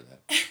going to get over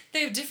that.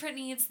 They have different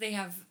needs. They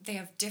have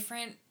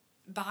different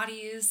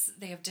bodies.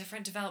 They have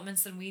different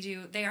developments than we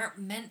do. They aren't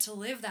meant to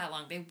live that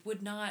long. They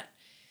would not.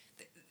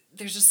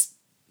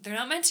 They're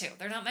not meant to.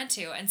 They're not meant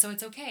to. And so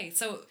it's okay.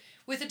 So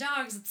with the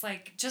dogs, it's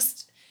like,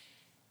 just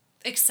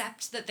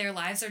accept that their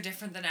lives are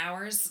different than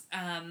ours.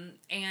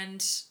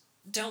 And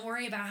don't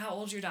worry about how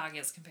old your dog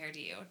is compared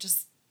to you.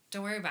 Just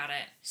don't worry about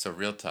it. So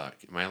real talk,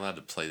 am I allowed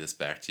to play this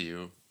back to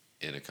you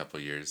in a couple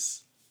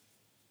years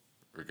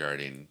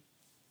regarding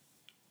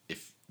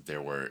if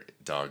there were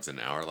dogs in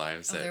our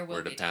lives that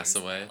were to pass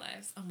away?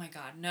 Oh my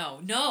God, no.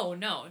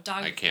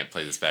 Dog. I can't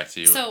play this back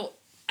to you. So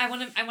I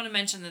want to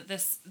mention that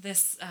this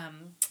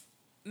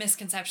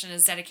misconception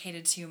is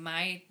dedicated to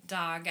my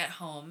dog at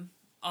home,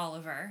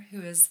 Oliver,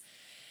 who is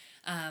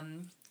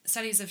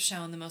studies have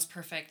shown the most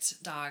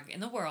perfect dog in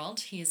the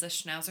world. He is a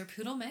Schnauzer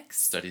Poodle mix.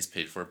 Studies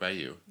paid for by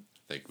you.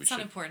 I think we should.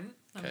 Not important.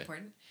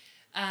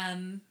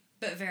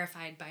 But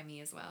verified by me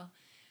as well.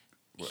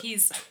 What?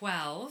 He's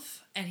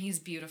 12, and he's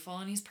beautiful,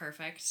 and he's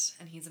perfect,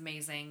 and he's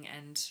amazing,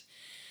 and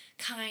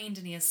kind,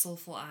 and he has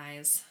soulful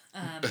eyes.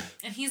 And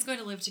he's going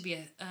to live to be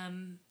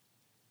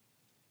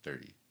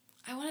 30.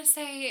 I would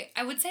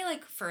say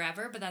like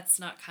forever, but that's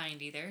not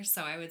kind either.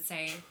 So I would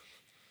say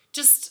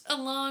just a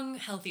long,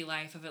 healthy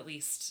life of at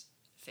least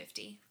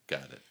 50.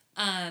 Got it.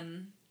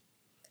 And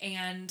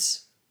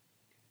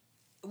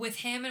with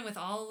him and with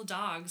all the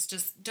dogs,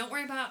 just don't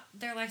worry about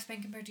their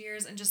lifespan compared to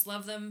yours, and just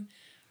love them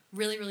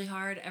really, really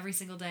hard every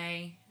single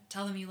day.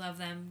 Tell them you love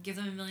them. Give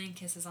them a million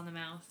kisses on the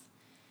mouth.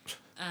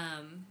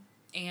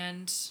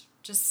 And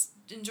just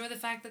enjoy the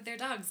fact that they're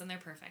dogs and they're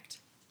perfect.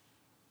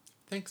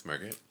 Thanks,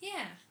 Margaret.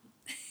 Yeah.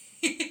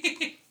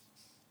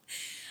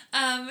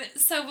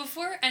 So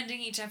before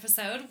ending each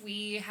episode,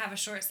 we have a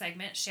short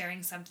segment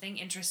sharing something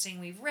interesting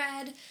we've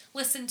read,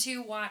 listened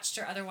to, watched,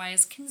 or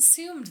otherwise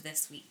consumed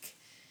this week.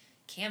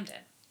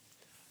 Camden.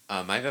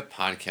 I have a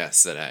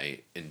podcast that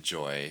I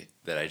enjoy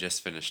that I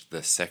just finished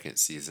the second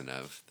season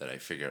of that I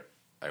figured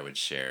I would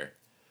share.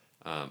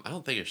 I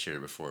don't think I've shared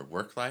it before.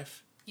 Work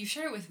Life? You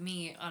shared it with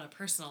me on a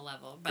personal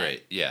level, but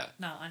Great, yeah.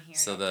 not on here.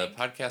 So the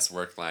podcast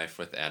Work Life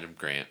with Adam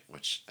Grant,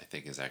 which I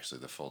think is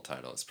actually the full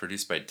title, it's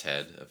produced by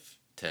Ted of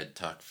TED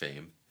Talk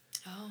fame.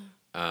 Oh.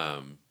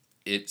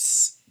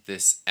 It's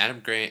this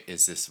Adam Grant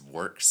is this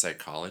work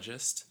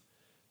psychologist.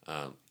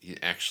 He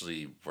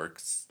actually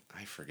works.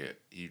 I forget.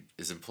 He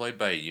is employed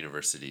by a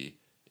university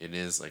and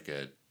is like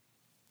a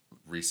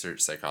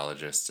research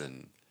psychologist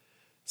and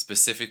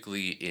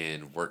specifically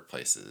in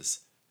workplaces.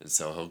 And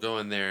so he'll go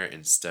in there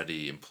and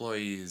study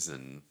employees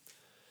and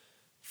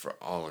for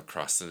all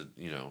across the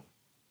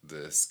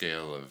the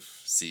scale of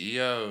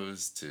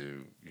CEOs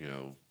to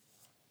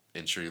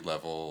entry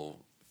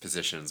level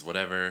positions,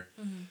 whatever,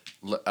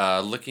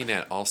 looking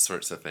at all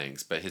sorts of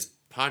things. But his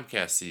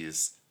podcast,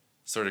 he's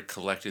sort of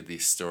collected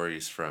these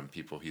stories from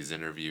people he's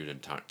interviewed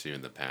and talked to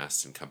in the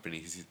past and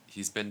companies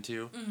he's been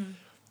to.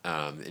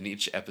 And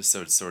each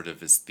episode sort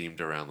of is themed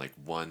around like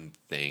one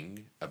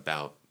thing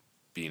about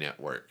being at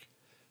work.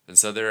 And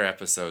so there are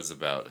episodes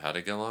about how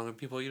to get along with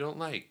people you don't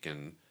like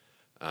and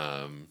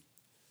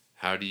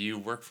how do you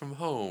work from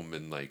home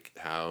and like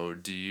how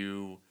do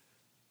you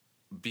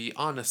be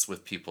honest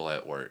with people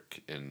at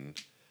work.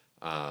 And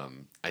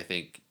I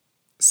think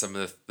some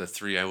of the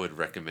three I would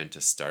recommend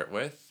to start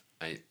with,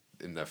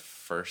 in the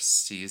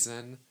first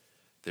season,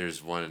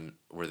 there's one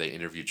where they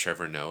interview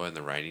Trevor Noah and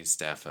the writing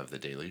staff of The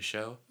Daily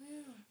Show,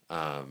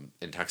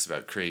 and talks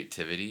about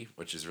creativity,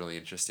 which is really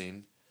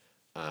interesting.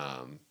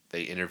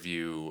 They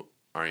interview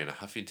Ariana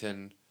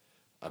Huffington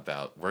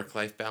about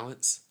work-life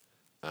balance,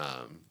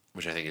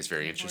 which I think is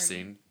very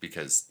interesting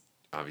because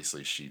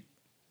obviously she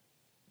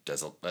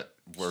does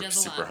work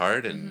super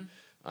hard and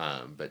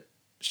but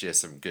she has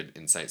some good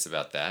insights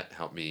about that.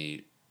 Helped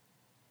me,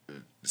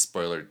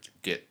 spoiler,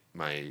 get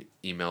my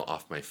email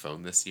off my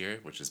phone this year,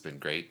 which has been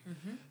great.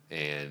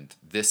 And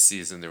this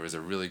season there was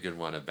a really good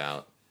one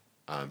about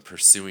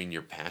pursuing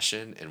your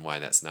passion and why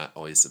that's not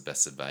always the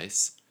best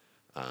advice.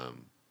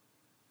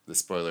 The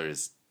spoiler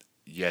is,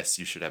 yes,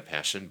 you should have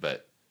passion,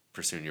 but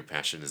pursuing your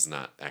passion is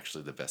not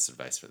actually the best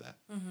advice for that.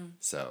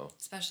 So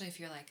especially if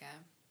you're like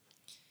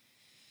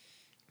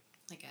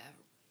a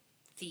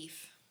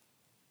thief.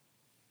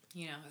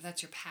 If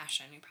that's your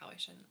passion, you probably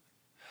shouldn't.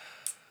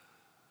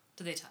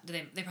 They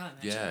probably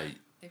mention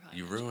that.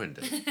 You ruined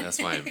it. That's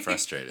why I'm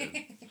frustrated.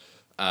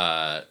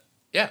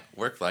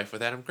 Work Life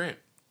with Adam Grant.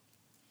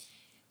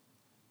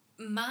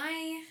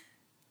 My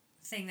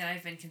thing that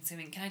I've been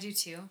consuming, can I do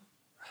two?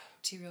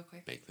 Two real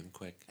quick? Make them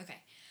quick. Okay.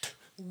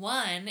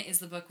 One is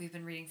the book we've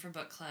been reading for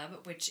book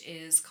club, which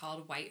is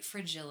called White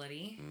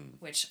Fragility,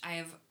 which I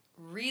have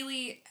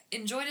really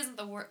enjoyed isn't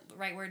the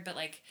right word, but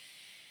like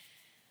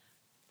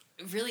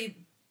really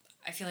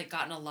I feel like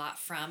gotten a lot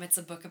from. It's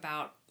a book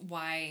about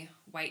why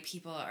white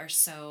people are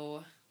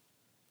so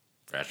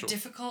fragile,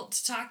 difficult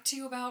to talk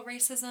to about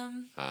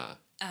racism.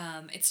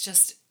 It's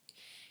just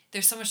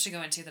there's so much to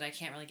go into that I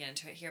can't really get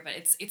into it here, but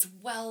it's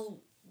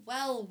well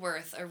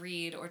worth a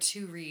read or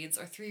two reads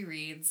or three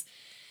reads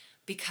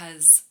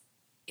because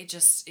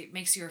it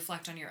makes you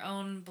reflect on your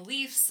own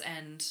beliefs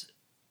and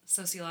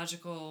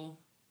sociological,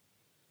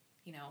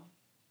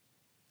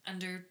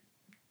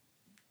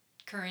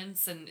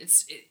 undercurrents, and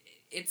it's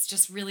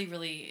just really,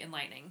 really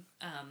enlightening.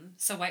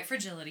 So White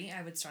Fragility,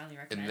 I would strongly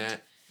recommend. And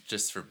that,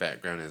 just for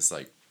background, is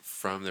like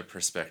from the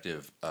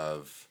perspective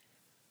of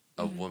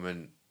a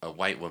woman, a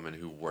white woman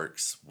who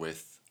works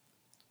with.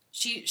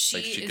 She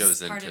is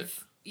goes part into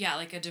of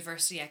like a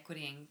diversity,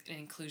 equity, and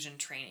inclusion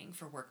training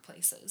for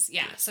workplaces.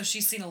 Yeah, so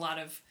she's seen a lot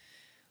of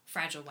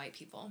fragile white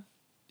people.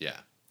 Yeah.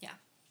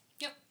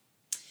 Yep.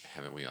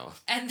 Haven't we all?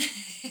 And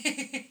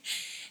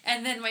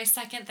and then my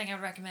second thing I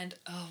would recommend,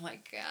 oh my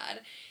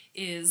God,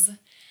 is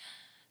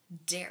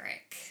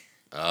Derek.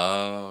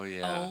 Oh,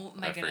 yeah. Oh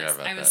my goodness.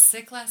 I was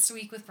sick last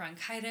week with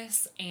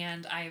bronchitis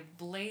and I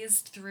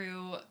blazed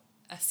through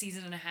a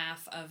season and a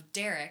half of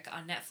Derek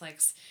on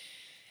Netflix.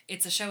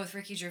 It's a show with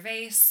Ricky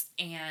Gervais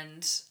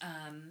and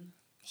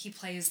he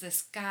plays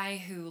this guy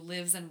who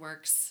lives and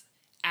works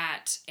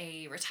at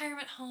a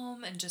retirement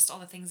home and just all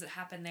the things that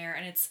happen there.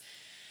 And it's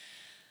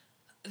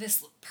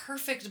this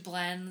perfect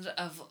blend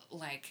of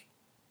like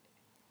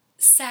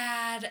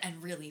sad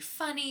and really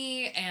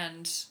funny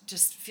and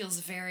just feels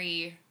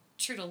very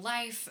true to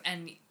life.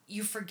 And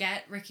you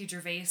forget Ricky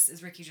Gervais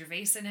is Ricky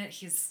Gervais in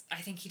it.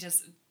 I think he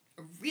does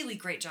a really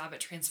great job at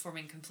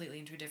transforming completely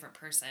into a different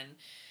person.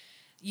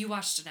 You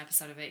watched an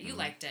episode of it. You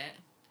liked it.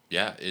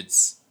 Yeah,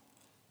 it's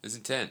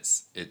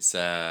intense. It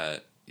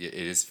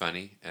is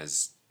funny,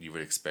 as you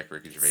would expect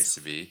Ricky Gervais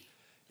to be.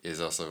 It is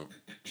also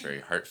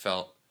very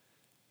heartfelt.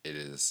 It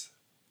is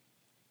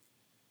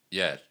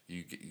Yeah,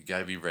 you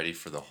gotta be ready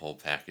for the whole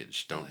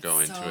package. Don't it's go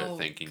into so it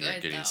thinking you're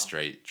good, getting though.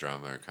 straight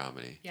drama or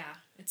comedy. Yeah,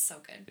 it's so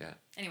good. Yeah.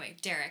 Anyway,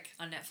 Derek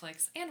on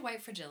Netflix and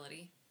White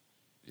Fragility.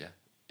 Yeah,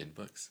 in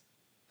books.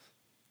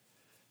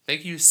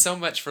 Thank you so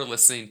much for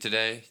listening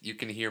today. You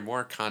can hear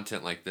more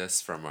content like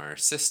this from our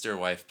Sister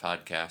Wife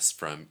podcast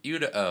from U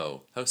to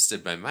O,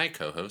 hosted by my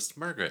co-host,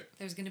 Margaret.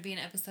 There's going to be an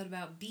episode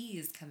about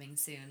bees coming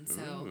soon,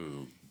 so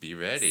Ooh, be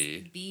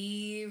ready.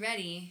 be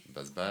ready.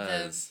 Buzz,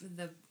 buzz.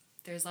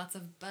 There's lots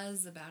of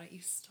buzz about it.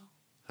 You stole.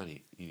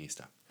 Honey, you need to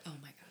stop. Oh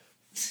my god.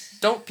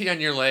 Don't Pee on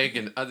Your Leg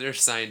and Other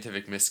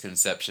Scientific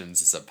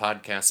Misconceptions is a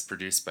podcast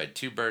produced by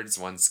Two Birds,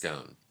 One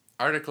Scone.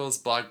 Articles,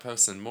 blog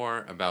posts, and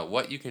more about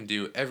what you can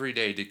do every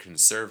day to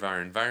conserve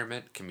our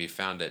environment can be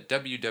found at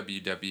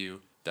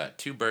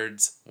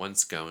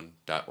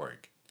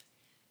www.twobirds1scone.org.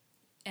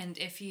 And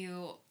if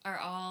you are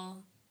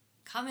all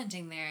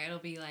commenting there, it'll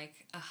be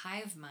like a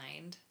hive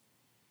mind.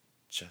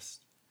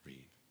 Just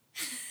read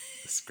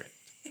the script.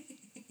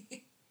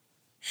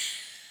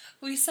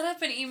 We set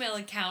up an email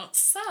account,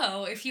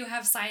 so if you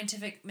have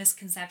scientific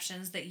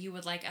misconceptions that you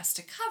would like us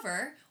to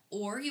cover,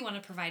 or you want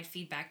to provide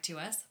feedback to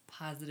us,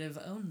 positive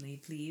only,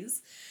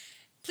 please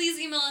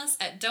email us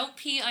at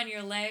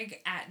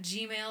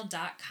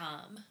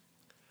don'tpeeonyourleg@gmail.com.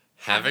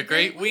 Have a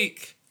great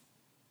week.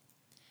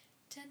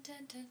 Dun,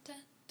 dun, dun,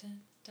 dun,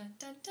 dun, dun,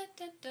 dun, dun,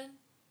 dun, dun.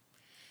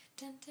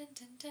 Dun, dun,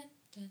 dun, dun,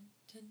 dun,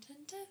 dun,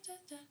 dun, dun, dun,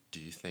 dun. Do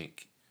you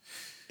think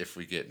if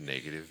we get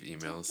negative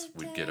emails,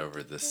 we'd get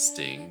over the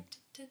sting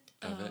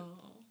of it?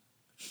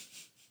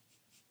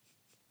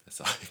 That's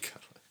all I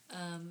got.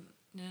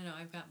 No,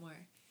 I've got more.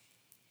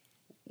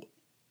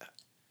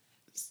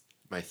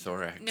 My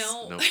thorax.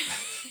 No. Nope.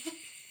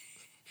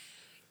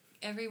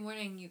 Every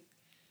morning you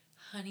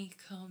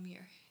honeycomb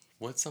your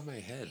What's on my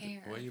head?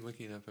 hair. Why are you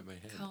looking up at my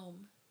head?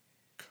 Comb.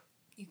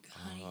 You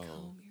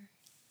honeycomb your...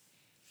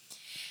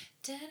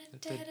 Da,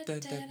 da, da, da, da,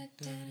 da,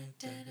 da,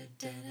 da, da,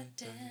 da,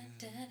 da,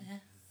 da.